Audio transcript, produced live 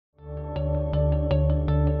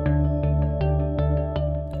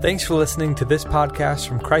Thanks for listening to this podcast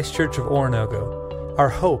from Christ Church of Oronogo. Our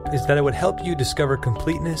hope is that it would help you discover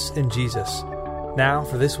completeness in Jesus. Now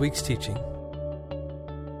for this week's teaching.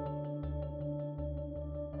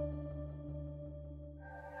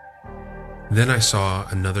 Then I saw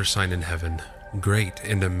another sign in heaven, great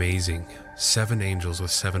and amazing, 7 angels with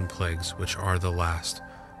 7 plagues, which are the last,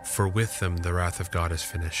 for with them the wrath of God is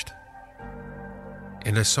finished.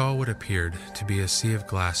 And I saw what appeared to be a sea of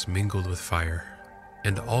glass mingled with fire,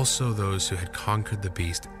 and also those who had conquered the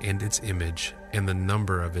beast and its image and the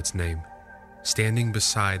number of its name, standing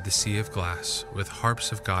beside the sea of glass with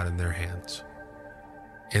harps of God in their hands.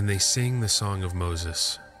 And they sing the song of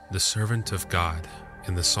Moses, the servant of God,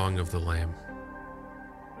 and the song of the Lamb.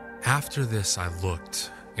 After this I looked,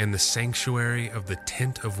 and the sanctuary of the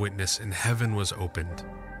tent of witness in heaven was opened.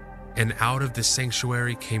 And out of the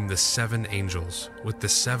sanctuary came the 7 angels with the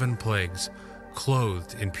 7 plagues,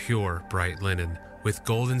 clothed in pure bright linen, with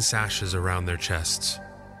golden sashes around their chests.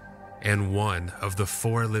 And one of the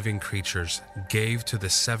 4 living creatures gave to the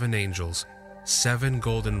 7 angels 7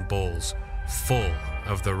 golden bowls full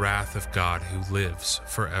of the wrath of God who lives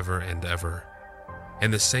forever and ever.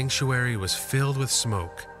 And the sanctuary was filled with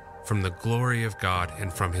smoke from the glory of God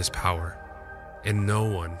and from his power. And no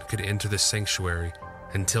one could enter the sanctuary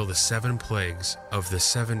until the 7 plagues of the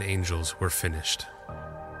 7 angels were finished.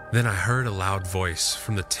 Then I heard a loud voice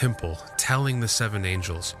from the temple telling the 7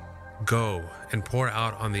 angels, "Go and pour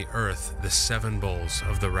out on the earth the 7 bowls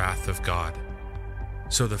of the wrath of God."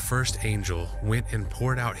 So the first angel went and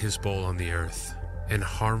poured out his bowl on the earth, and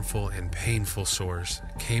harmful and painful sores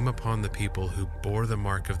came upon the people who bore the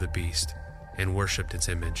mark of the beast and worshipped its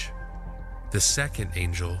image. The second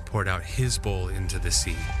angel poured out his bowl into the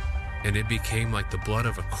sea, and it became like the blood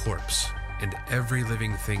of a corpse, and every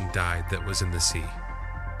living thing died that was in the sea.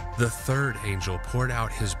 The third angel poured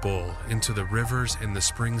out his bowl into the rivers and the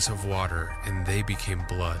springs of water, and they became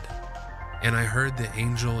blood. And I heard the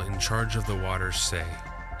angel in charge of the waters say,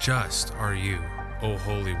 "Just are you, O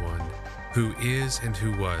Holy One, who is and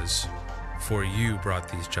who was, for you brought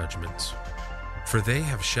these judgments. For they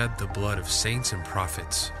have shed the blood of saints and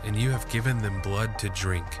prophets, and you have given them blood to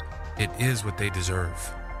drink. It is what they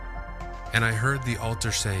deserve." And I heard the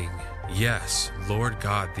altar saying, "Yes, Lord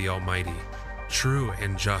God the Almighty, true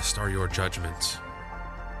and just are your judgments."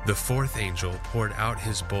 The fourth angel poured out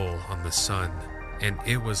his bowl on the sun, and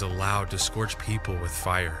it was allowed to scorch people with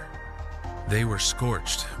fire. They were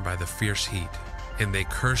scorched by the fierce heat, and they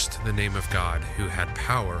cursed the name of God who had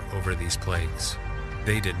power over these plagues.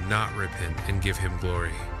 They did not repent and give him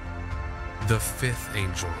glory. The fifth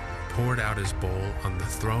angel poured out his bowl on the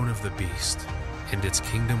throne of the beast, and its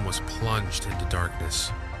kingdom was plunged into darkness.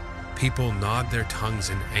 People gnawed their tongues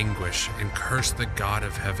in anguish and cursed the God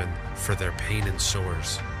of heaven for their pain and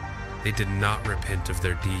sores. They did not repent of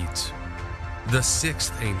their deeds. The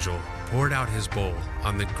sixth angel poured out his bowl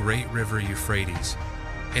on the great river Euphrates,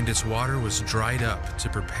 and its water was dried up to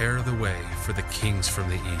prepare the way for the kings from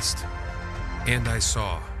the east. And I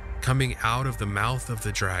saw, coming out of the mouth of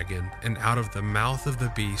the dragon, and out of the mouth of the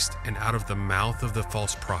beast, and out of the mouth of the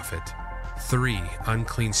false prophet, 3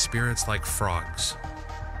 unclean spirits like frogs.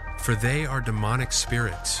 For they are demonic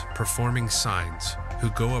spirits performing signs,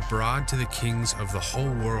 who go abroad to the kings of the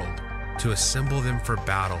whole world to assemble them for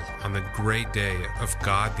battle on the great day of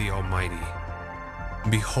God the Almighty.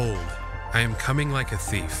 Behold, I am coming like a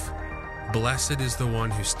thief. Blessed is the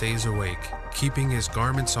one who stays awake, keeping his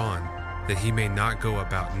garments on, that he may not go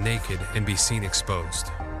about naked and be seen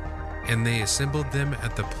exposed. And they assembled them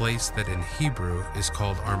at the place that in Hebrew is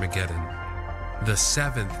called Armageddon. The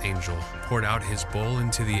 7th angel poured out his bowl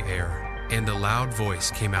into the air, and a loud voice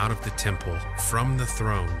came out of the temple from the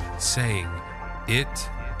throne, saying, "It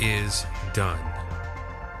is done."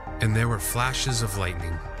 And there were flashes of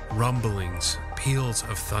lightning, rumblings, peals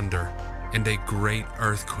of thunder, and a great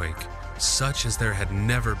earthquake, such as there had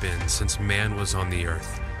never been since man was on the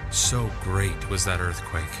earth. So great was that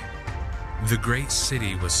earthquake. The great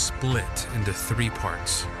city was split into 3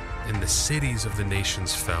 parts, and the cities of the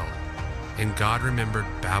nations fell. And God remembered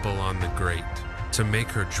Babylon the Great, to make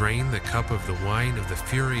her drain the cup of the wine of the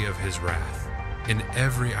fury of his wrath. And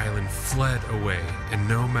every island fled away, and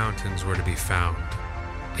no mountains were to be found.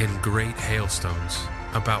 And great hailstones,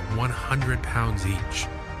 about 100 pounds each,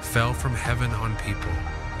 fell from heaven on people,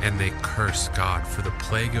 and they cursed God for the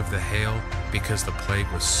plague of the hail, because the plague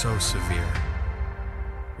was so severe.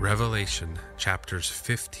 Revelation chapters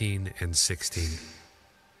 15 and 16.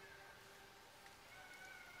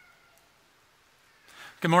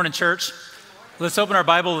 Good morning, church. Let's open our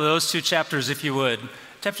Bible to those 2 chapters, if you would.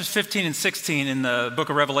 Chapters 15 and 16 in the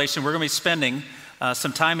book of Revelation. We're going to be spending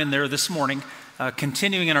some time in there this morning.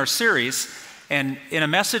 continuing in our series, and in a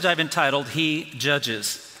message I've entitled, He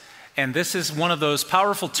Judges. And this is one of those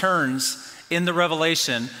powerful turns in the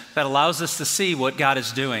Revelation that allows us to see what God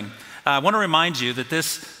is doing. I want to remind you that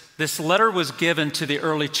this letter was given to the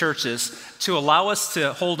early churches to allow us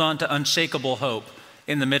to hold on to unshakable hope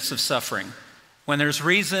in the midst of suffering. When there's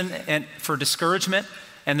reason for discouragement,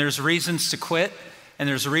 and there's reasons to quit, and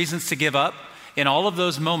there's reasons to give up, in all of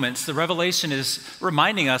those moments, the Revelation is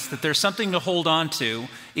reminding us that there's something to hold on to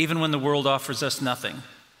even when the world offers us nothing.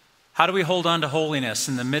 How do we hold on to holiness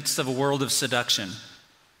in the midst of a world of seduction?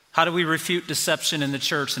 How do we refute deception in the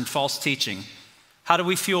church and false teaching? How do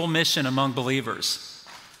we fuel mission among believers?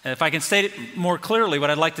 And if I can state it more clearly, what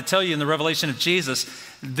I'd like to tell you in the revelation of Jesus,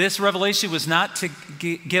 this revelation was not to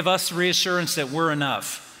give us reassurance that we're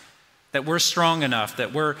enough, that we're strong enough,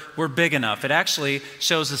 that we're big enough. It actually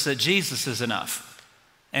shows us that Jesus is enough.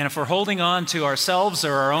 And if we're holding on to ourselves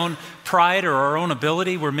or our own pride or our own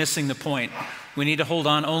ability, we're missing the point. We need to hold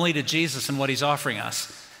on only to Jesus and what He's offering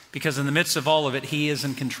us, because in the midst of all of it, He is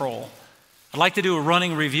in control. I'd like to do a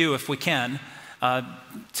running review, if we can,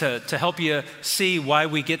 to help you see why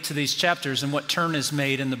we get to these chapters and what turn is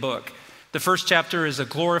made in the book. The first chapter is a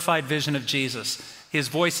glorified vision of Jesus. His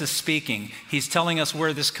voice is speaking. He's telling us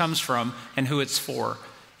where this comes from and who it's for.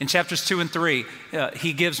 In chapters 2 and 3,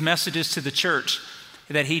 he gives messages to the church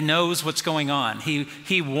that he knows what's going on.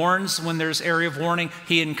 He warns when there's area of warning.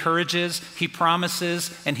 He encourages, he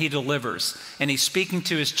promises, and he delivers. And he's speaking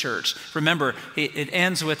to his church. Remember, it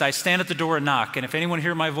ends with, I stand at the door and knock, and if anyone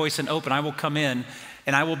hear my voice and open, I will come in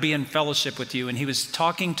and I will be in fellowship with you. And he was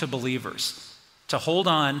talking to believers to hold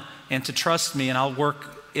on and to trust me, and I'll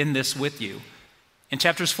work in this with you. In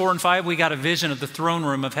chapters 4 and 5, we got a vision of the throne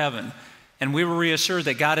room of heaven, and we were reassured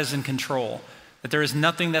that God is in control, that there is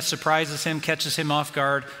nothing that surprises him, catches him off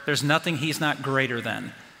guard. There's nothing he's not greater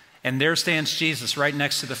than. And there stands Jesus right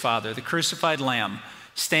next to the Father, the crucified Lamb,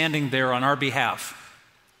 standing there on our behalf.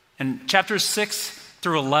 And chapters 6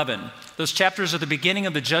 through 11, those chapters are the beginning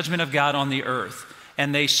of the judgment of God on the earth,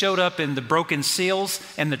 and they showed up in the broken seals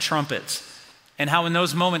and the trumpets. And how in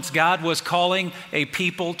those moments God was calling a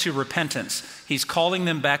people to repentance. He's calling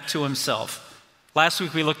them back to himself. Last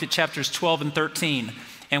week we looked at chapters 12 and 13,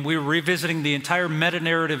 and we were revisiting the entire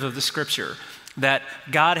meta-narrative of the scripture, that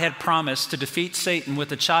God had promised to defeat Satan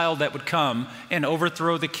with a child that would come and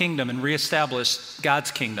overthrow the kingdom and reestablish God's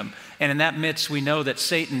kingdom. And in that midst, we know that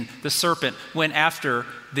Satan, the serpent, went after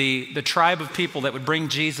the tribe of people that would bring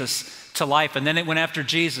Jesus to life, and then it went after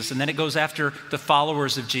Jesus, and then it goes after the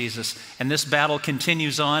followers of Jesus. And this battle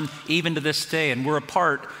continues on even to this day, and we're a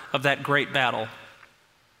part of that great battle.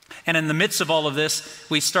 And in the midst of all of this,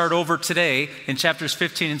 we start over today in chapters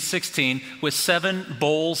 15 and 16 with 7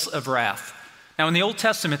 bowls of wrath. Now in the Old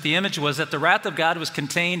Testament, the image was that the wrath of God was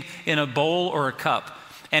contained in a bowl or a cup,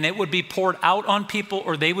 and it would be poured out on people,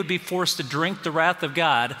 or they would be forced to drink the wrath of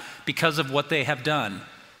God because of what they have done.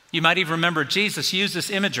 You might even remember Jesus used this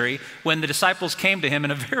imagery when the disciples came to him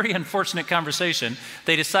in a very unfortunate conversation.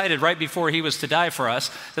 They decided right before he was to die for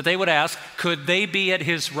us that they would ask, could they be at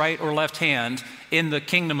his right or left hand in the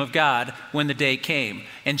kingdom of God when the day came?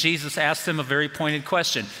 And Jesus asked them a very pointed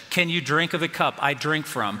question. Can you drink of the cup I drink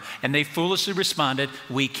from? And they foolishly responded,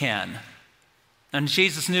 we can. And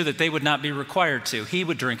Jesus knew that they would not be required to. He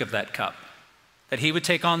would drink of that cup, that he would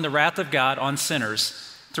take on the wrath of God on sinners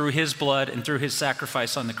through his blood and through his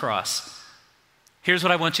sacrifice on the cross. Here's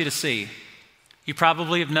what I want you to see. You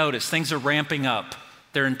probably have noticed things are ramping up.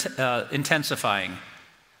 They're intensifying.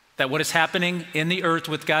 That what is happening in the earth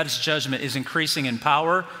with God's judgment is increasing in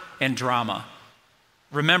power and drama.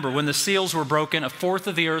 Remember, when the seals were broken, 1/4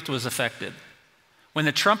 of the earth was affected. When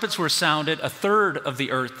the trumpets were sounded, 1/3 of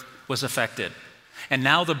the earth was affected. And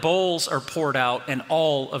now the bowls are poured out and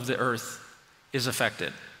all of the earth is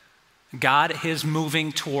affected. God is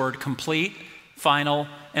moving toward complete, final,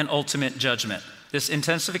 and ultimate judgment. This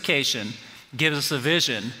intensification gives us a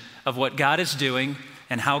vision of what God is doing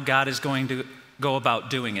and how God is going to go about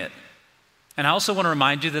doing it. And I also want to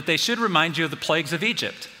remind you that they should remind you of the plagues of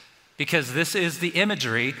Egypt, because this is the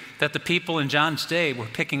imagery that the people in John's day were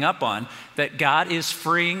picking up on, that God is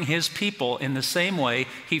freeing his people in the same way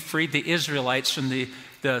he freed the Israelites from the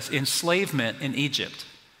enslavement in Egypt.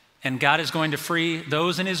 And God is going to free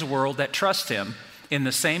those in his world that trust him in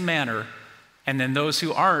the same manner, and then those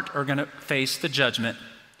who aren't are going to face the judgment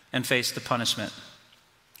and face the punishment.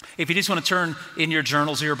 If you just want to turn in your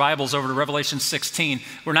journals or your Bibles over to Revelation 16,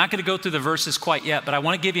 we're not going to go through the verses quite yet, but I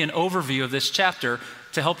want to give you an overview of this chapter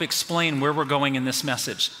to help explain where we're going in this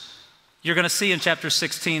message. You're going to see in chapter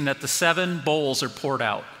 16 that the 7 bowls are poured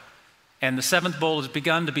out. And the seventh bowl has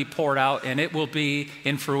begun to be poured out, and it will be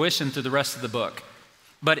in fruition through the rest of the book.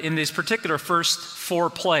 But in these particular first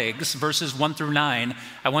 4 plagues, verses 1 through 9,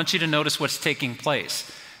 I want you to notice what's taking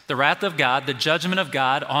place. The wrath of God, the judgment of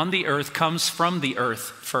God on the earth comes from the earth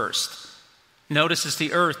first. Notice it's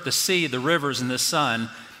the earth, the sea, the rivers, and the sun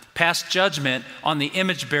pass judgment on the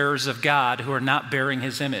image bearers of God who are not bearing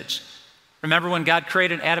his image. Remember when God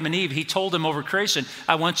created Adam and Eve, he told them over creation,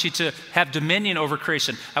 I want you to have dominion over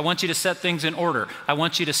creation. I want you to set things in order. I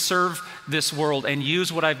want you to serve this world and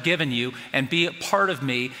use what I've given you and be a part of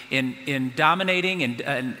me in dominating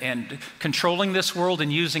and controlling this world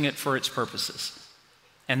and using it for its purposes.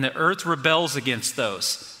 And the earth rebels against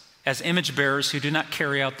those as image bearers who do not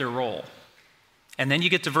carry out their role. And then you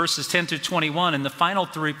get to verses 10 through 21, and the final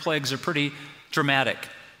 3 plagues are pretty dramatic.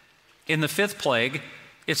 In the 5th plague,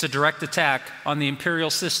 it's a direct attack on the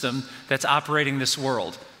imperial system that's operating this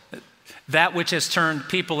world. That which has turned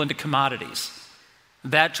people into commodities.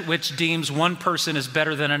 That which deems one person is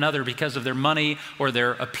better than another because of their money or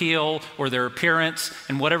their appeal or their appearance,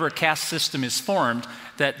 and whatever caste system is formed,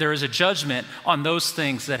 that there is a judgment on those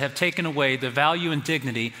things that have taken away the value and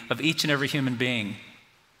dignity of each and every human being.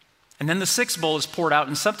 And then the 6th bowl is poured out,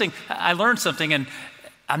 and I learned something, and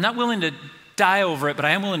I'm not willing to die over it, but I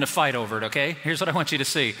am willing to fight over it, okay? Here's what I want you to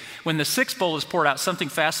see. When the 6th bowl is poured out, something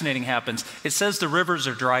fascinating happens. It says the rivers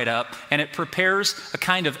are dried up, and it prepares a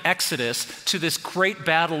kind of exodus to this great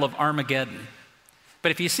battle of Armageddon.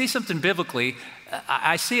 But if you see something biblically,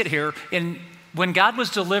 I see it here. When God was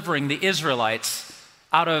delivering the Israelites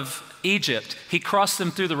out of Egypt, he crossed them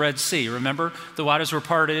through the Red Sea. Remember? The waters were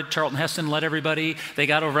parted. Charlton Heston led everybody. They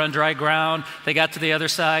got over on dry ground. They got to the other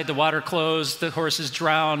side. The water closed. The horses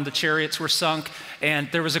drowned. The chariots were sunk. And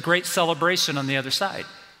there was a great celebration on the other side.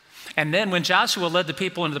 And then when Joshua led the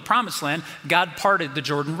people into the promised land, God parted the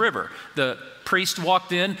Jordan River. The priest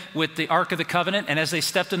walked in with the Ark of the Covenant, and as they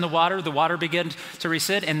stepped in the water began to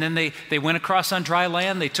recede, and then they went across on dry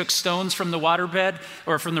land. They took stones from the waterbed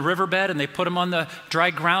or from the riverbed, and they put them on the dry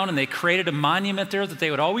ground, and they created a monument there that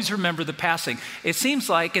they would always remember the passing. It seems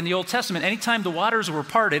like in the Old Testament, anytime the waters were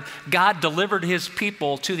parted, God delivered his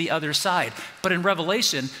people to the other side. But in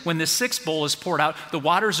Revelation, when the 6th bowl is poured out, the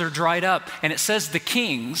waters are dried up, and it says the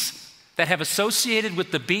kings that have associated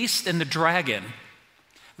with the beast and the dragon,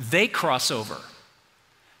 they cross over.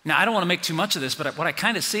 Now, I don't want to make too much of this, but what I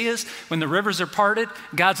kind of see is when the rivers are parted,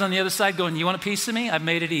 God's on the other side going, you want a piece of me? I've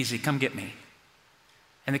made it easy. Come get me.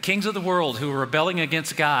 And the kings of the world who are rebelling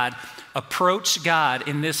against God approach God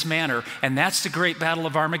in this manner, and that's the great battle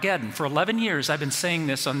of Armageddon. For 11 years, I've been saying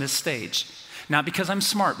this on this stage. Not because I'm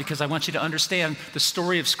smart, because I want you to understand the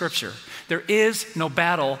story of Scripture. There is no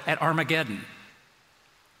battle at Armageddon.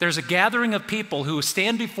 There's a gathering of people who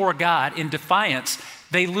stand before God in defiance.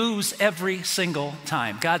 They lose every single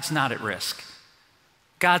time. God's not at risk.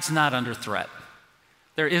 God's not under threat.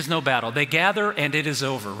 There is no battle. They gather and it is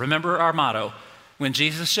over. Remember our motto, when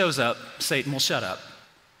Jesus shows up, Satan will shut up.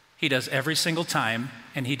 He does every single time,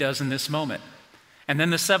 and he does in this moment. And then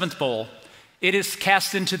the 7th bowl, it is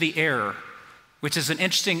cast into the air, which is an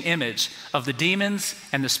interesting image of the demons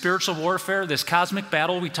and the spiritual warfare, this cosmic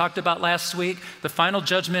battle we talked about last week. The final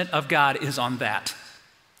judgment of God is on that.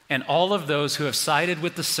 And all of those who have sided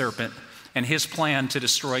with the serpent and his plan to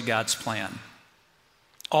destroy God's plan.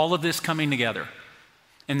 All of this coming together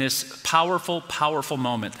in this powerful, powerful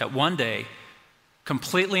moment that one day,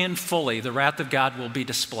 completely and fully, the wrath of God will be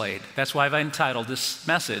displayed. That's why I've entitled this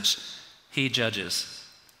message, He Judges.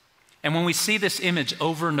 And when we see this image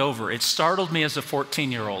over and over, it startled me as a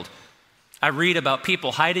 14-year-old. I read about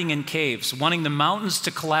people hiding in caves, wanting the mountains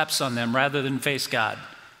to collapse on them rather than face God.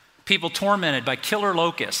 People tormented by killer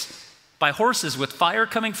locusts, by horses with fire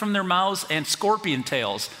coming from their mouths and scorpion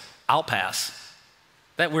tails. I'll pass.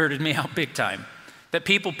 That weirded me out big time. That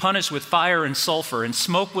people punished with fire and sulfur, and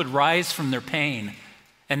smoke would rise from their pain.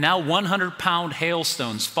 And now 100-pound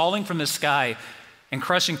hailstones falling from the sky and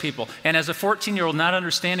crushing people. And as a 14-year-old, not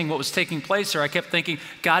understanding what was taking place there, I kept thinking,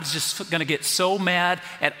 God's just going to get so mad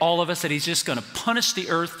at all of us that he's just going to punish the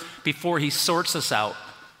earth before he sorts us out.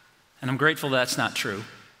 And I'm grateful that's not true.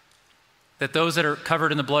 That those that are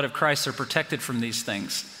covered in the blood of Christ are protected from these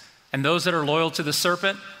things. And those that are loyal to the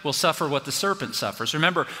serpent will suffer what the serpent suffers.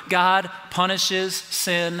 Remember, God punishes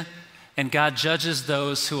sin, and God judges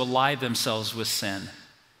those who ally themselves with sin.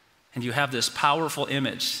 And you have this powerful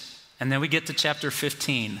image. And then we get to chapter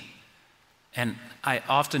 15, and I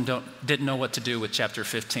often didn't know what to do with chapter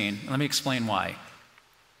 15. Let me explain why.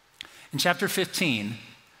 In chapter 15,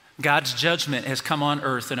 God's judgment has come on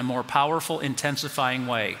earth in a more powerful, intensifying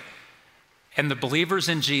way. And the believers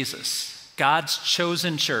in Jesus, God's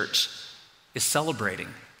chosen church, is celebrating.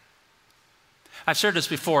 I've shared this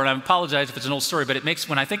before, and I apologize if it's an old story, but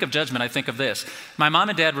when I think of judgment, I think of this. My mom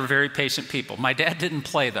and dad were very patient people. My dad didn't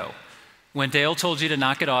play, though. When Dale told you to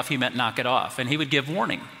knock it off, he meant knock it off, and he would give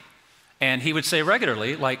warning. And he would say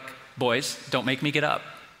regularly, like, boys, don't make me get up.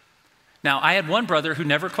 Now, I had one brother who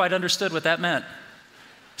never quite understood what that meant.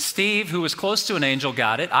 Steve, who was close to an angel,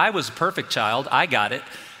 got it. I was a perfect child. I got it.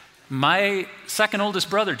 My second oldest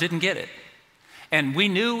brother didn't get it. And we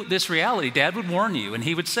knew this reality. Dad would warn you, and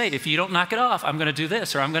he would say, if you don't knock it off, I'm going to do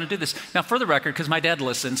this, or I'm going to do this. Now, for the record, because my dad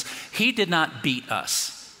listens, he did not beat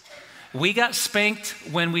us. We got spanked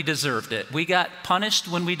when we deserved it. We got punished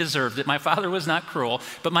when we deserved it. My father was not cruel,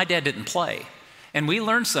 but my dad didn't play. And we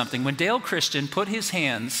learned something. When Dale Christian put his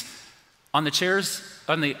hands on the chairs,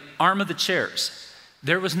 on the arm of the chairs,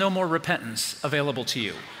 there was no more repentance available to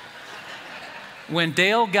you. When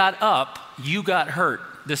Dale got up, you got hurt.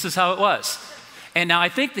 This is how it was. And now I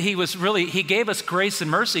think that he gave us grace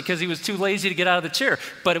and mercy because he was too lazy to get out of the chair.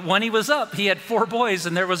 But when he was up, he had 4 boys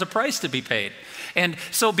and there was a price to be paid. And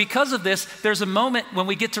so because of this, there's a moment when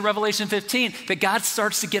we get to Revelation 15 that God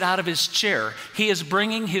starts to get out of his chair. He is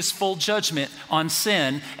bringing his full judgment on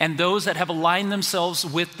sin and those that have aligned themselves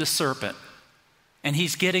with the serpent. And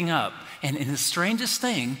he's getting up. And in the strangest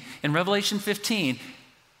thing, in Revelation 15,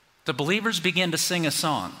 the believers begin to sing a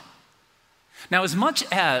song. Now, as much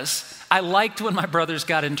as I liked when my brothers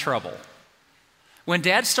got in trouble, when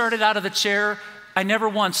Dad started out of the chair, I never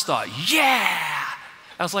once thought, yeah!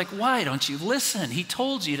 I was like, why don't you listen? He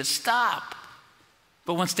told you to stop.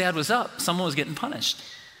 But once Dad was up, someone was getting punished.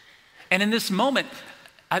 And in this moment,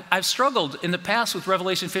 I've struggled in the past with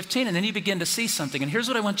Revelation 15, and then you begin to see something. And here's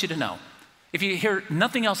what I want you to know. If you hear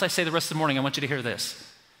nothing else I say the rest of the morning, I want you to hear this.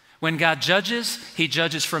 When God judges, he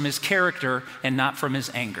judges from his character and not from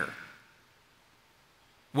his anger.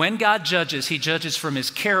 When God judges, he judges from his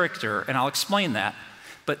character, and I'll explain that,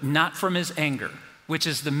 but not from his anger, which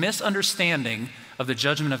is the misunderstanding of the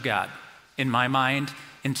judgment of God, in my mind,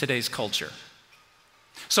 in today's culture.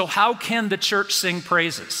 So how can the church sing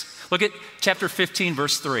praises? Look at chapter 15,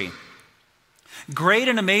 verse 3. Great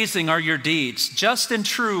and amazing are your deeds, just and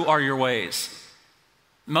true are your ways.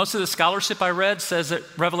 Most of the scholarship I read says that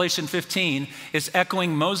Revelation 15 is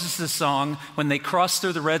echoing Moses' song when they crossed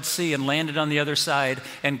through the Red Sea and landed on the other side,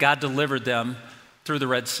 and God delivered them through the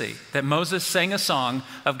Red Sea. That Moses sang a song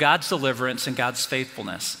of God's deliverance and God's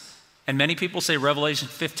faithfulness. And many people say Revelation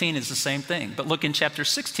 15 is the same thing. But look in chapter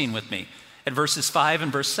 16 with me at verses 5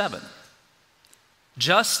 and verse 7.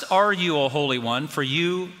 Just are you, O Holy One, for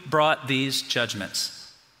you brought these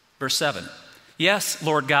judgments. Verse 7. Yes,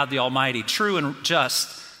 Lord God the Almighty, true and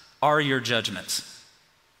just are your judgments.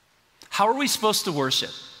 How are we supposed to worship?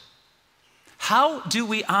 How do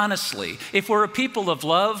we honestly, if we're a people of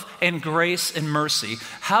love and grace and mercy,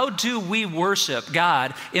 how do we worship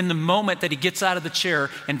God in the moment that he gets out of the chair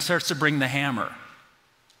and starts to bring the hammer?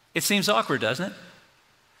 It seems awkward, doesn't it?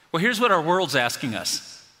 Well, here's what our world's asking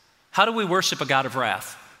us. How do we worship a God of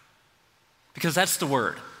wrath? Because that's the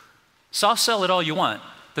word. Soft sell it all you want.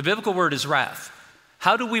 The biblical word is wrath.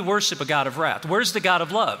 How do we worship a God of wrath? Where's the God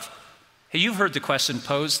of love? Hey, you've heard the question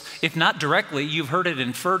posed. If not directly, you've heard it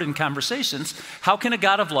inferred in conversations. How can a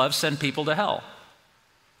God of love send people to hell?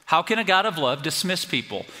 How can a God of love dismiss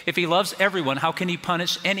people? If he loves everyone, how can he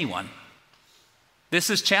punish anyone? This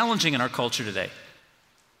is challenging in our culture today.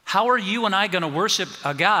 How are you and I going to worship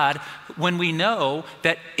a God when we know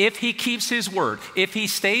that if he keeps his word, if he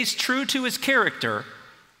stays true to his character,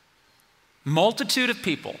 multitude of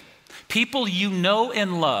people you know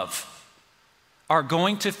and love, are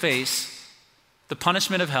going to face the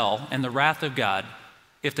punishment of hell and the wrath of God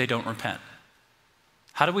if they don't repent?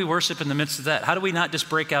 How do we worship in the midst of that? How do we not just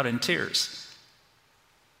break out in tears?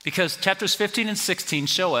 Because chapters 15 and 16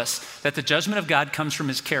 show us that the judgment of God comes from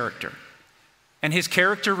his character. And his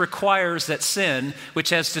character requires that sin, which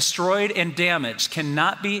has destroyed and damaged,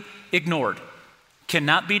 cannot be ignored,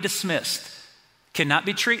 cannot be dismissed, cannot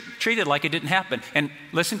be treated like it didn't happen. And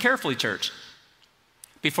listen carefully, church.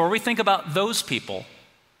 Before we think about those people,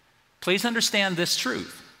 please understand this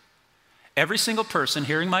truth. Every single person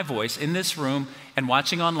hearing my voice in this room and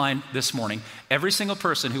watching online this morning, every single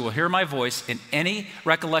person who will hear my voice in any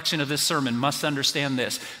recollection of this sermon must understand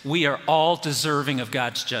this. We are all deserving of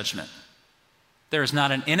God's judgment. There is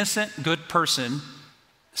not an innocent, good person,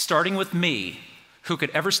 starting with me, who could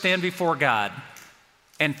ever stand before God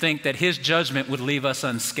and think that his judgment would leave us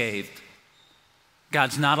unscathed.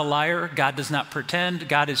 God's not a liar. God does not pretend.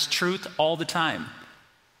 God is truth all the time.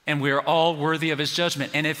 And we are all worthy of his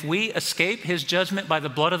judgment. And if we escape his judgment by the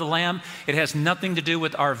blood of the Lamb, it has nothing to do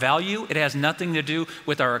with our value. It has nothing to do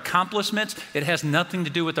with our accomplishments. It has nothing to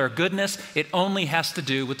do with our goodness. It only has to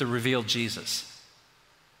do with the revealed Jesus.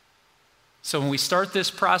 So when we start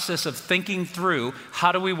this process of thinking through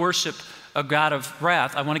how do we worship a God of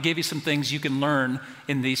wrath, I want to give you some things you can learn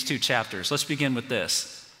in these 2 chapters. Let's begin with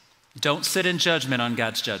this. Don't sit in judgment on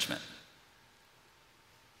God's judgment.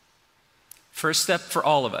 First step for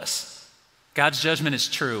all of us, God's judgment is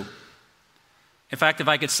true. In fact, if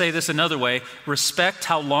I could say this another way, respect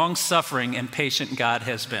how long-suffering and patient God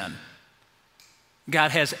has been.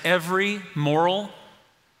 God has every moral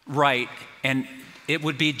right, and it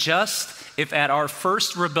would be just if at our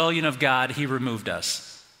first rebellion of God, he removed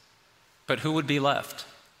us. But who would be left?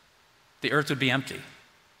 The earth would be empty.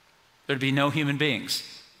 There'd be no human beings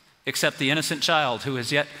except the innocent child who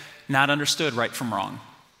has yet not understood right from wrong.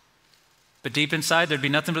 But deep inside, there'd be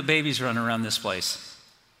nothing but babies running around this place.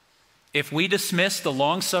 If we dismiss the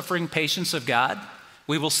long-suffering patience of God,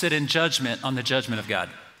 we will sit in judgment on the judgment of God.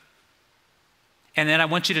 And then I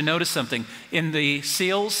want you to notice something. In the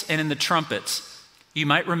seals and in the trumpets, you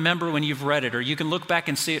might remember when you've read it, or you can look back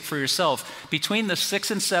and see it for yourself. Between the 6th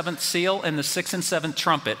and 7th seal and the 6th and 7th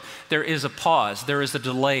trumpet, there is a pause, there is a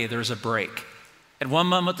delay, there is a break. At one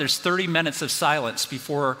moment, there's 30 minutes of silence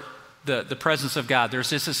before the presence of God.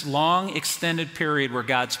 There's this long, extended period where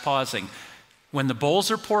God's pausing. When the bowls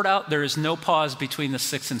are poured out, there is no pause between the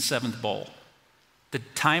 6th and 7th bowl. The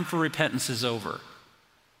time for repentance is over.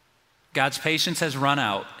 God's patience has run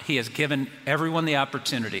out. He has given everyone the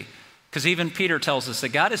opportunity. Because even Peter tells us that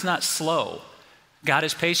God is not slow. God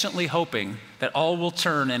is patiently hoping that all will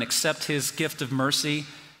turn and accept his gift of mercy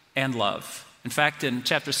and love. In fact, in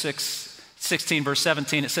chapter 16, verse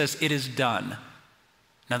 17, it says, "It is done."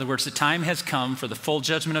 In other words, the time has come for the full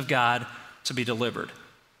judgment of God to be delivered.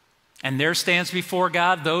 And there stands before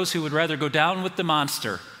God those who would rather go down with the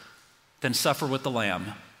monster than suffer with the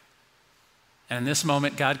Lamb. And in this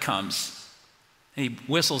moment, God comes, and he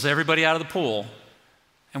whistles everybody out of the pool,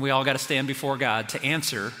 and we all got to stand before God to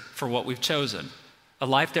answer for what we've chosen. A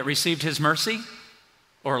life that received his mercy,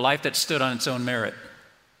 or a life that stood on its own merit.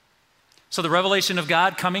 So the revelation of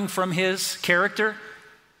God coming from his character,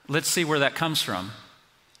 let's see where that comes from.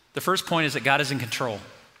 The first point is that God is in control.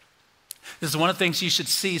 This is one of the things you should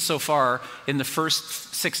see so far in the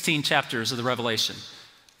first 16 chapters of the Revelation.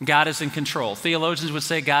 God is in control. Theologians would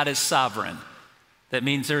say God is sovereign. That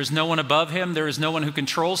means there is no one above him, there is no one who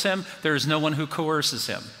controls him, there is no one who coerces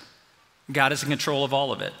him. God is in control of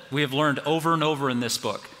all of it. We have learned over and over in this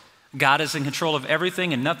book. God is in control of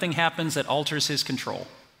everything, and nothing happens that alters his control.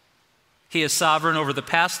 He is sovereign over the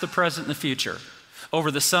past, the present, and the future, over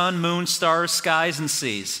the sun, moon, stars, skies, and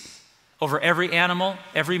seas, over every animal,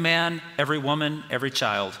 every man, every woman, every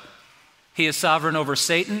child. He is sovereign over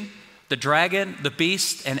Satan, the dragon, the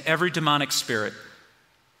beast, and every demonic spirit.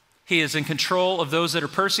 He is in control of those that are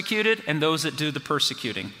persecuted and those that do the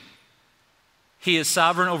persecuting. He is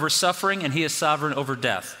sovereign over suffering, and he is sovereign over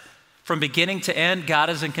death. From beginning to end, God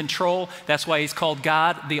is in control. That's why he's called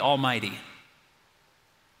God the Almighty.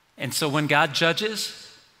 And so when God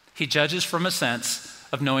judges, he judges from a sense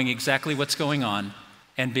of knowing exactly what's going on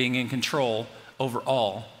and being in control over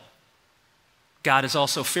all. God is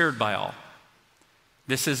also feared by all.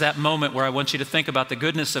 This is that moment where I want you to think about the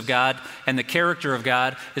goodness of God and the character of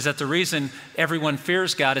God, is that the reason everyone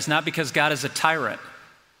fears God is not because God is a tyrant.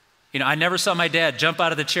 You know, I never saw my dad jump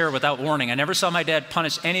out of the chair without warning. I never saw my dad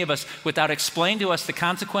punish any of us without explaining to us the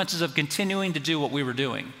consequences of continuing to do what we were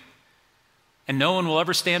doing. And no one will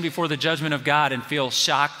ever stand before the judgment of God and feel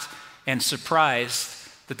shocked and surprised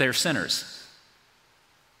that they're sinners.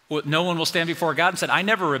 No one will stand before God and say, I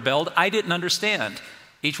never rebelled, I didn't understand.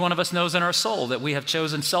 Each one of us knows in our soul that we have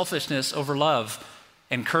chosen selfishness over love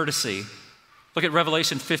and courtesy. Look at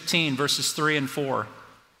Revelation 15, verses 3 and 4.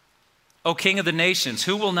 O King of the nations,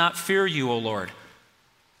 who will not fear you, O Lord?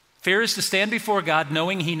 Fear is to stand before God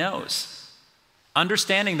knowing he knows.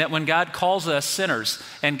 Understanding that when God calls us sinners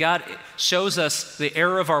and God shows us the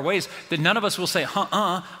error of our ways, that none of us will say,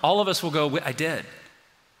 all of us will go, I did.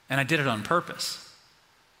 And I did it on purpose.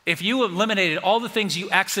 If you eliminated all the things you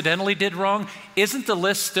accidentally did wrong, isn't the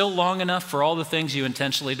list still long enough for all the things you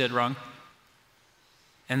intentionally did wrong?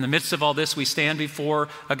 In the midst of all this, we stand before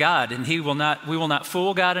a God, and we will not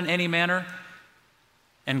fool God in any manner,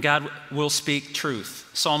 and God will speak truth.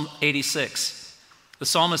 Psalm 86. The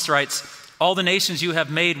psalmist writes, all the nations you have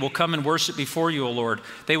made will come and worship before you, O Lord.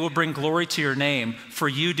 They will bring glory to your name, for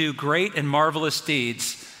you do great and marvelous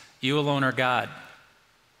deeds. You alone are God.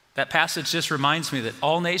 That passage just reminds me that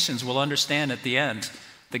all nations will understand at the end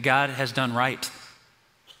that God has done right,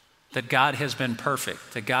 that God has been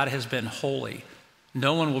perfect, that God has been holy.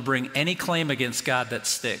 No one will bring any claim against God that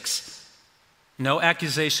sticks. No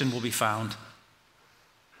accusation will be found.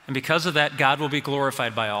 And because of that, God will be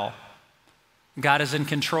glorified by all. God is in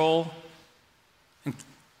control, And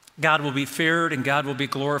God will be feared and God will be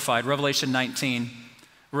glorified. Revelation 19.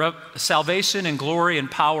 Salvation and glory and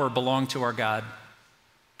power belong to our God.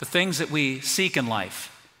 The things that we seek in life,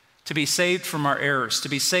 to be saved from our errors, to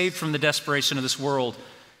be saved from the desperation of this world,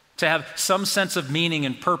 to have some sense of meaning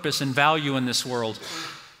and purpose and value in this world,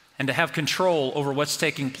 and to have control over what's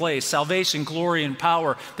taking place. Salvation, glory, and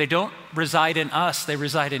power, they don't reside in us, they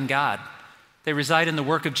reside in God. They reside in the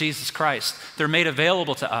work of Jesus Christ. They're made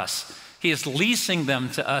available to us. He is leasing them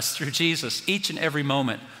to us through Jesus each and every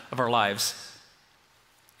moment of our lives.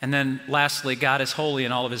 And then lastly, God is holy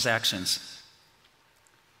in all of his actions.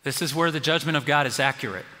 This is where the judgment of God is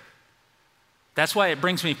accurate. That's why it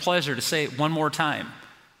brings me pleasure to say it one more time,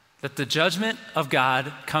 that the judgment of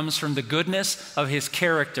God comes from the goodness of his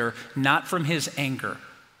character, not from his anger,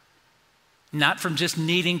 not from just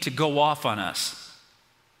needing to go off on us.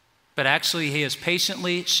 But actually, he has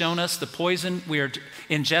patiently shown us the poison we are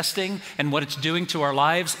ingesting and what it's doing to our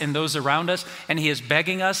lives and those around us, and he is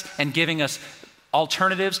begging us and giving us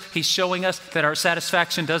alternatives. He's showing us that our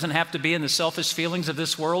satisfaction doesn't have to be in the selfish feelings of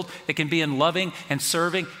this world. It can be in loving and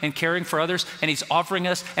serving and caring for others, and he's offering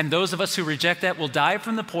us, and those of us who reject that will die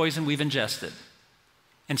from the poison we've ingested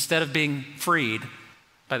instead of being freed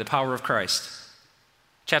by the power of Christ.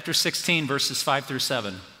 Chapter 16, verses 5 through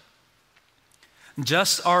 7.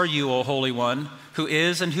 Just are you, O Holy One, who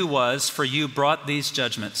is and who was, for you brought these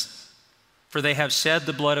judgments. For they have shed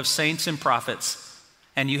the blood of saints and prophets,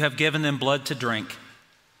 and you have given them blood to drink.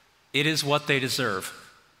 It is what they deserve.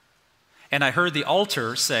 And I heard the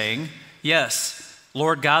altar saying, Yes,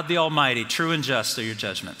 Lord God the Almighty, true and just are your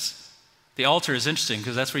judgments. The altar is interesting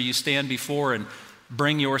because that's where you stand before and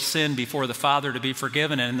bring your sin before the Father to be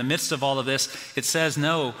forgiven. And in the midst of all of this, it says,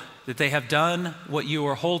 no, that they have done what you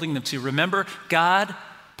are holding them to. Remember, God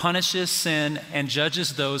punishes sin and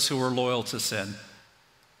judges those who are loyal to sin.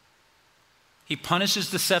 He punishes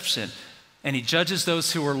deception and he judges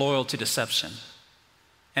those who are loyal to deception.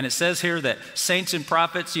 And it says here that saints and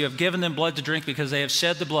prophets, you have given them blood to drink because they have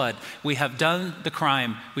shed the blood. We have done the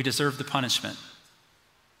crime. We deserve the punishment.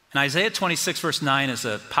 And Isaiah 26 verse 9 is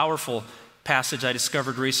a powerful passage I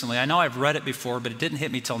discovered recently. I know I've read it before, but it didn't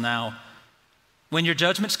hit me till now. When your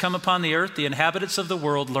judgments come upon the earth, the inhabitants of the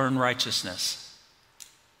world learn righteousness.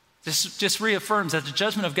 This just reaffirms that the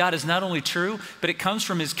judgment of God is not only true, but it comes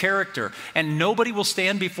from his character. And nobody will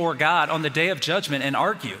stand before God on the day of judgment and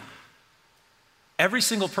argue. Every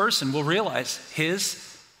single person will realize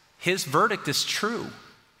his verdict is true.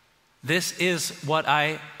 This is what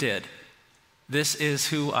I did. This is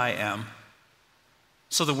who I am.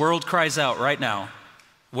 So the world cries out right now,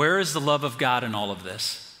 where is the love of God in all of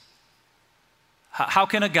this? How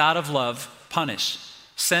can a God of love punish,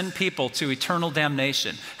 send people to eternal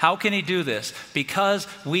damnation? How can he do this? Because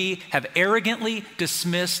we have arrogantly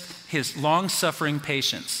dismissed his long-suffering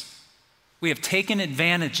patience. We have taken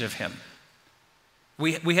advantage of him.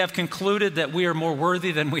 We have concluded that we are more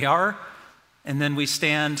worthy than we are, and then we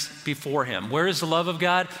stand before him. Where is the love of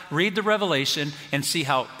God? Read the Revelation and see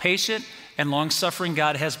how patient and long-suffering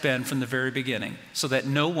God has been from the very beginning, so that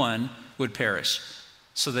no one would perish,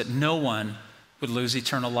 so that no one would lose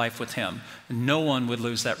eternal life with him, and no one would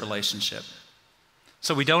lose that relationship.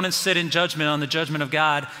 So we don't sit in judgment on the judgment of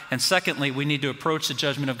God, and secondly, we need to approach the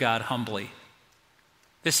judgment of God humbly.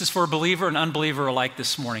 This is for believer and unbeliever alike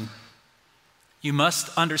this morning. You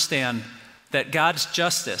must understand that God's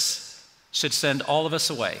justice should send all of us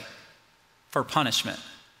away for punishment,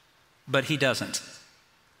 but he doesn't.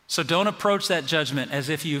 So don't approach that judgment as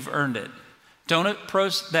if you've earned it. Don't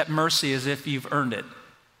approach that mercy as if you've earned it.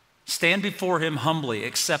 Stand before him humbly,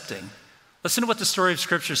 accepting. Listen to what the story of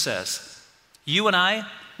Scripture says. You and I,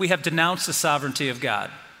 we have denounced the sovereignty of God.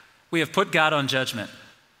 We have put God on judgment.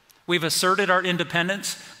 We've asserted our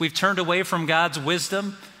independence. We've turned away from God's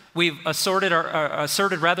wisdom. We've asserted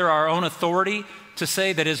our own authority to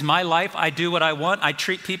say that is my life, I do what I want, I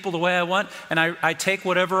treat people the way I want, and I take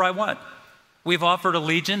whatever I want. We've offered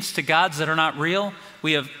allegiance to gods that are not real.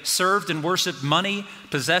 We have served and worshiped money,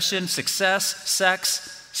 possession, success,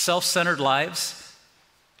 sex, self-centered lives.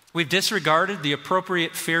 We've disregarded the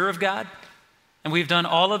appropriate fear of God. And we've done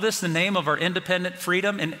all of this in the name of our independent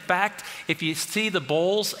freedom. In fact, if you see the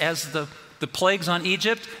bowls as the plagues on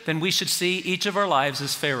Egypt, then we should see each of our lives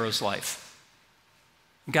as Pharaoh's life.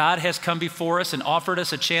 God has come before us and offered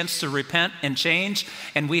us a chance to repent and change,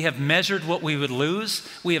 and we have measured what we would lose.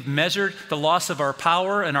 We have measured the loss of our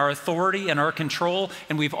power and our authority and our control,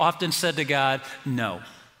 and we've often said to God, no.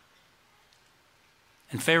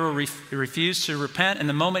 And Pharaoh refused to repent, and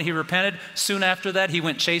the moment he repented, soon after that, he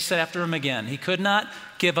went chasing after him again. He could not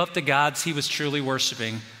give up the gods he was truly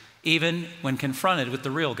worshiping, even when confronted with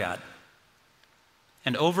the real God.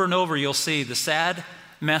 And over you'll see the sad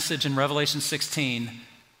message in Revelation 16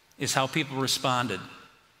 is how people responded.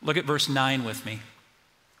 Look at verse 9 with me.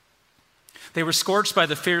 They were scorched by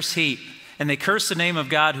the fierce heat, and they cursed the name of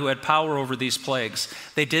God who had power over these plagues.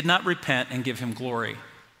 They did not repent and give him glory.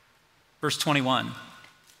 Verse 21.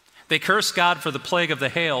 They cursed God for the plague of the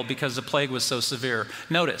hail because the plague was so severe.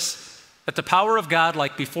 Notice that the power of God,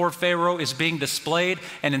 like before Pharaoh, is being displayed,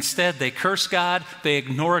 and instead they curse God, they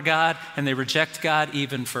ignore God, and they reject God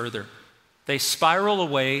even further. They spiral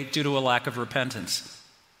away due to a lack of repentance.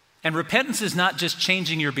 And repentance is not just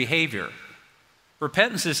changing your behavior.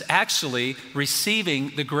 Repentance is actually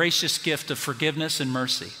receiving the gracious gift of forgiveness and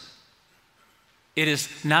mercy. It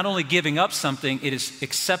is not only giving up something, it is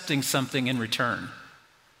accepting something in return.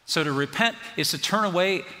 So to repent is to turn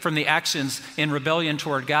away from the actions in rebellion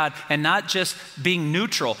toward God and not just being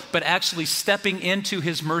neutral, but actually stepping into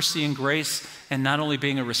his mercy and grace and not only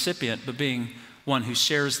being a recipient, but being one who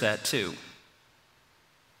shares that too.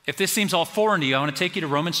 If this seems all foreign to you, I want to take you to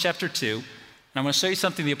Romans chapter 2, and I'm going to show you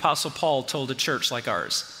something the Apostle Paul told a church like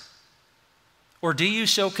ours. Or do you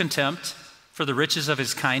show contempt for the riches of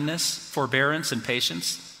his kindness, forbearance, and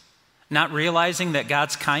patience, not realizing that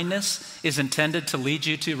God's kindness is intended to lead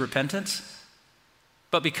you to repentance?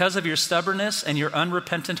 But because of your stubbornness and your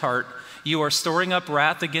unrepentant heart, you are storing up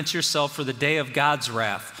wrath against yourself for the day of God's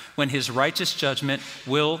wrath, when his righteous judgment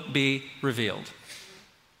will be revealed.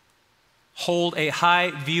 Hold a high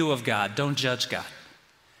view of God, don't judge God,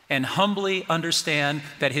 and humbly understand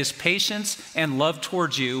that his patience and love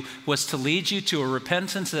towards you was to lead you to a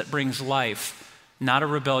repentance that brings life, not a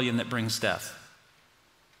rebellion that brings death.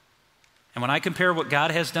 And when I compare what God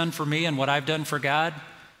has done for me and what I've done for God,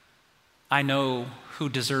 I know who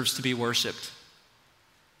deserves to be worshiped,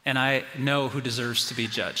 and I know who deserves to be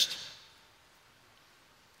judged.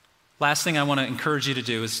 Last thing I want to encourage you to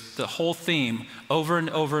do is the whole theme, over and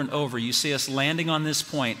over and over, you see us landing on this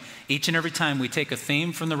point each and every time we take a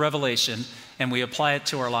theme from the Revelation and we apply it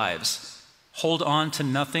to our lives. Hold on to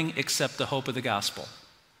nothing except the hope of the gospel.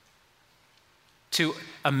 To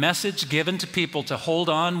a message given to people to hold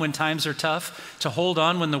on when times are tough, to hold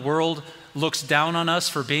on when the world looks down on us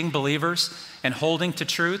for being believers and holding to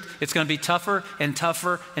truth. It's going to be tougher and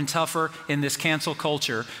tougher and tougher in this cancel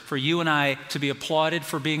culture for you and I to be applauded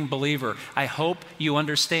for being a believer. I hope you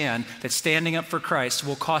understand that standing up for Christ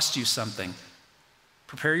will cost you something.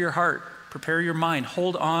 Prepare your heart, prepare your mind,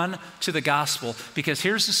 hold on to the gospel, because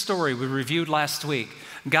here's the story we reviewed last week.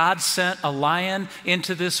 God sent a lion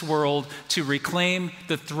into this world to reclaim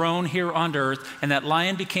the throne here on earth, and that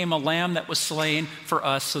lion became a lamb that was slain for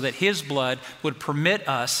us so that his blood would permit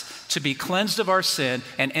us to be cleansed of our sin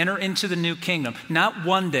and enter into the new kingdom, not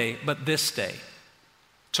one day, but this day,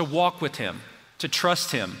 to walk with him, to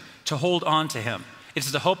trust him, to hold on to him.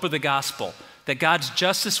 It's the hope of the gospel that God's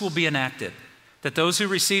justice will be enacted, that those who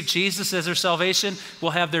receive Jesus as their salvation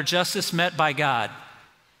will have their justice met by God.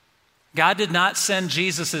 God did not send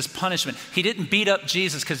Jesus as punishment. He didn't beat up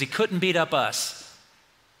Jesus because he couldn't beat up us.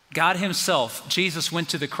 God himself, Jesus, went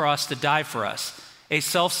to the cross to die for us, a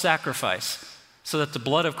self-sacrifice, so that the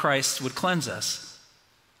blood of Christ would cleanse us.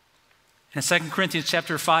 In 2 Corinthians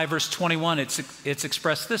chapter 5, verse 21, it's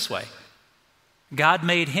expressed this way. God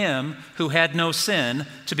made him who had no sin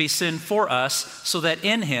to be sin for us, so that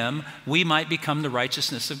in him we might become the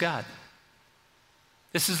righteousness of God.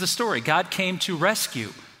 This is the story. God came to rescue.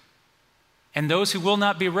 And those who will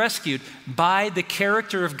not be rescued by the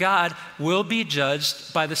character of God will be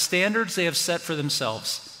judged by the standards they have set for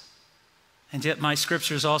themselves. And yet my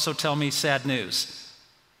scriptures also tell me sad news,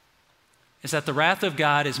 is that the wrath of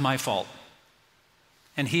God is my fault,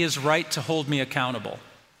 and he is right to hold me accountable.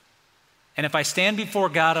 And if I stand before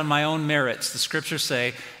God on my own merits, the scriptures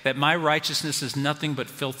say that my righteousness is nothing but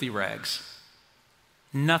filthy rags,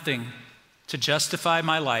 nothing to justify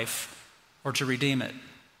my life or to redeem it.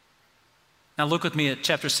 Now look with me at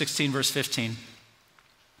chapter 16, verse 15.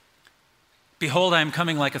 Behold, I am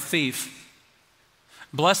coming like a thief.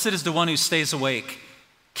 Blessed is the one who stays awake,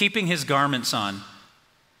 keeping his garments on,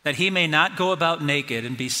 that he may not go about naked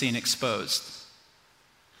and be seen exposed.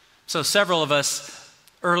 So several of us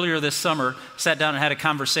earlier this summer sat down and had a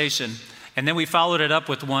conversation, and then we followed it up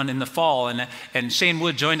with one in the fall, and Shane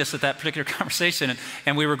Wood joined us at that particular conversation,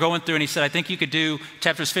 and we were going through, and he said, I think you could do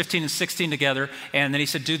chapters 15 and 16 together, and then he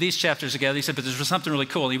said, do these chapters together. He said, but there's something really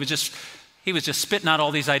cool. He was just spitting out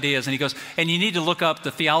all these ideas, and he goes, and you need to look up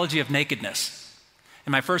the theology of nakedness.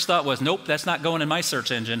 And my first thought was, nope, that's not going in my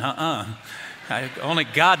search engine, only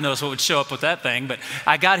God knows what would show up with that thing, but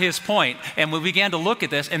I got his point, and we began to look at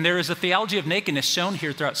this, and there is a theology of nakedness shown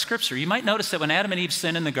here throughout Scripture. You might notice that when Adam and Eve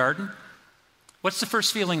sinned in the garden, what's the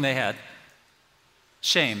first feeling they had?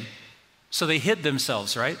 Shame. So they hid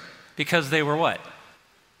themselves, right? Because they were what?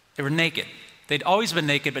 They were naked. They'd always been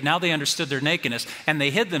naked, but now they understood their nakedness, and they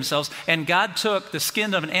hid themselves, and God took the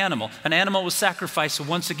skin of an animal. An animal was sacrificed to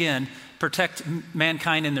once again protect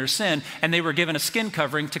mankind in their sin, and they were given a skin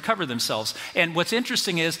covering to cover themselves. And what's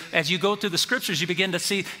interesting is, as you go through the scriptures, you begin to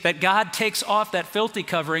see that God takes off that filthy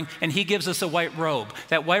covering, and he gives us a white robe.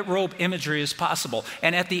 That white robe imagery is possible.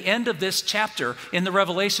 And at the end of this chapter, in the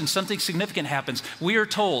Revelation, something significant happens. We are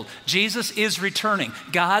told Jesus is returning.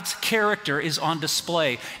 God's character is on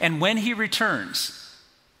display. And when he returns,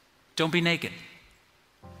 don't be naked.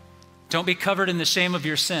 Don't be covered in the shame of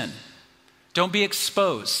your sin. Don't be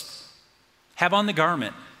exposed. Have on the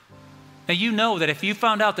garment. Now you know that if you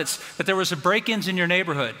found out that there was a break-ins in your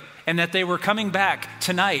neighborhood and that they were coming back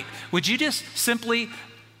tonight, would you just simply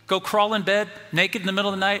go crawl in bed naked in the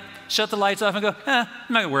middle of the night, shut the lights off and go, I'm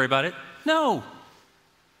not going to worry about it? No.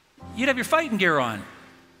 You'd have your fighting gear on.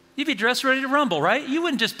 You'd be dressed ready to rumble, right? You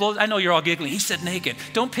wouldn't just blow. I know you're all giggling. He said naked.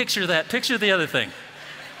 Don't picture that. Picture the other thing.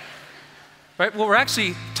 Right? What we're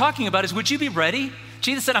actually talking about is, would you be ready?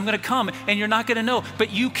 Jesus said, I'm going to come and you're not going to know, but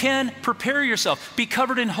you can prepare yourself. Be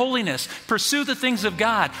covered in holiness. Pursue the things of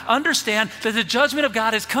God. Understand that the judgment of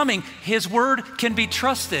God is coming. His word can be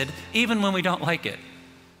trusted even when we don't like it.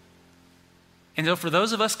 And so for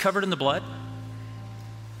those of us covered in the blood,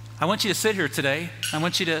 I want you to sit here today. I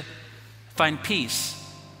want you to find peace,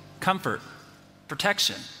 comfort,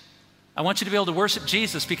 protection. I want you to be able to worship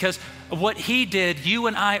Jesus because of what he did. You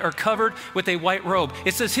and I are covered with a white robe.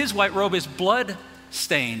 It says his white robe is blood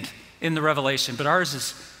stained in the Revelation, but ours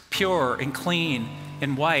is pure and clean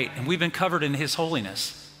and white, and we've been covered in his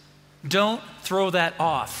holiness. Don't throw that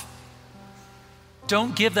off.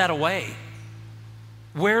 Don't give that away.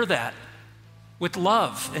 Wear that with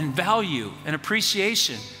love and value and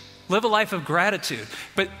appreciation. Live a life of gratitude.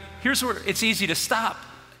 But here's where it's easy to stop.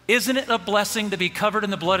 Isn't it a blessing to be covered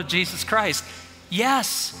in the blood of Jesus Christ?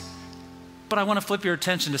 Yes, but I want to flip your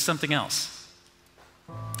attention to something else.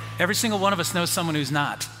 Every single one of us knows someone who's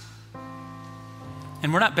not.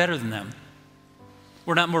 And we're not better than them.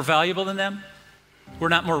 We're not more valuable than them. We're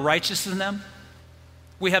not more righteous than them.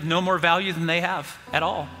 We have no more value than they have at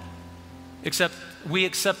all. Except we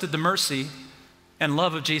accepted the mercy and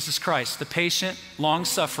love of Jesus Christ, the patient,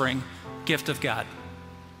 long-suffering gift of God.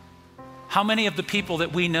 How many of the people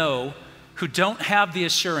that we know who don't have the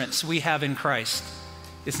assurance we have in Christ?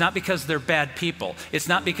 It's not because they're bad people. It's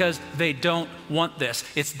not because they don't want this.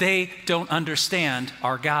 It's they don't understand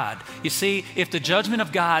our God. You see, if the judgment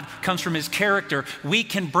of God comes from his character, we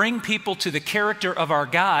can bring people to the character of our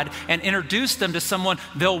God and introduce them to someone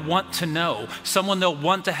they'll want to know, someone they'll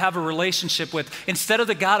want to have a relationship with. Instead of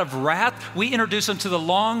the God of wrath, we introduce them to the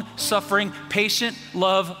long-suffering, patient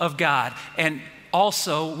love of God. And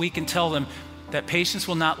also, we can tell them that patience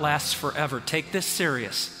will not last forever. Take this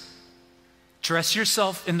serious. Dress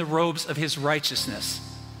yourself in the robes of his righteousness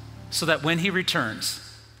so that when he returns,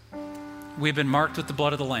 we've been marked with the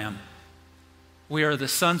blood of the Lamb. We are the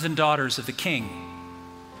sons and daughters of the King,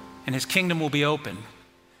 and his kingdom will be open,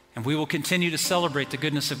 and we will continue to celebrate the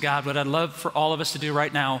goodness of God. What I'd love for all of us to do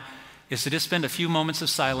right now is to just spend a few moments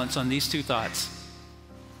of silence on these two thoughts.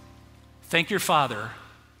 Thank your Father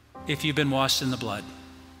if you've been washed in the blood.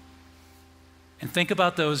 And think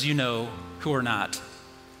about those you know who are not,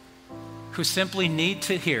 who simply need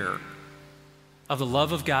to hear of the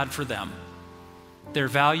love of God for them, their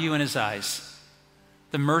value in his eyes,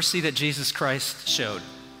 the mercy that Jesus Christ showed.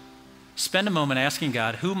 Spend a moment asking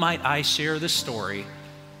God, who might I share the story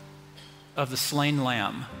of the slain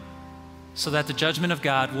lamb so that the judgment of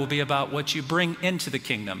God will be about what you bring into the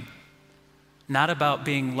kingdom, not about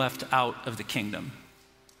being left out of the kingdom.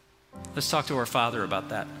 Let's talk to our Father about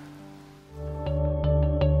that.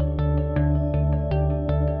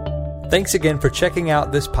 Thanks again for checking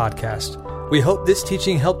out this podcast. We hope this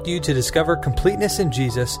teaching helped you to discover completeness in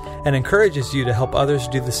Jesus and encourages you to help others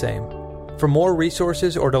do the same. For more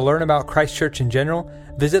resources or to learn about Christ Church in general,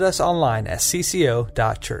 visit us online at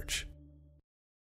cco.church.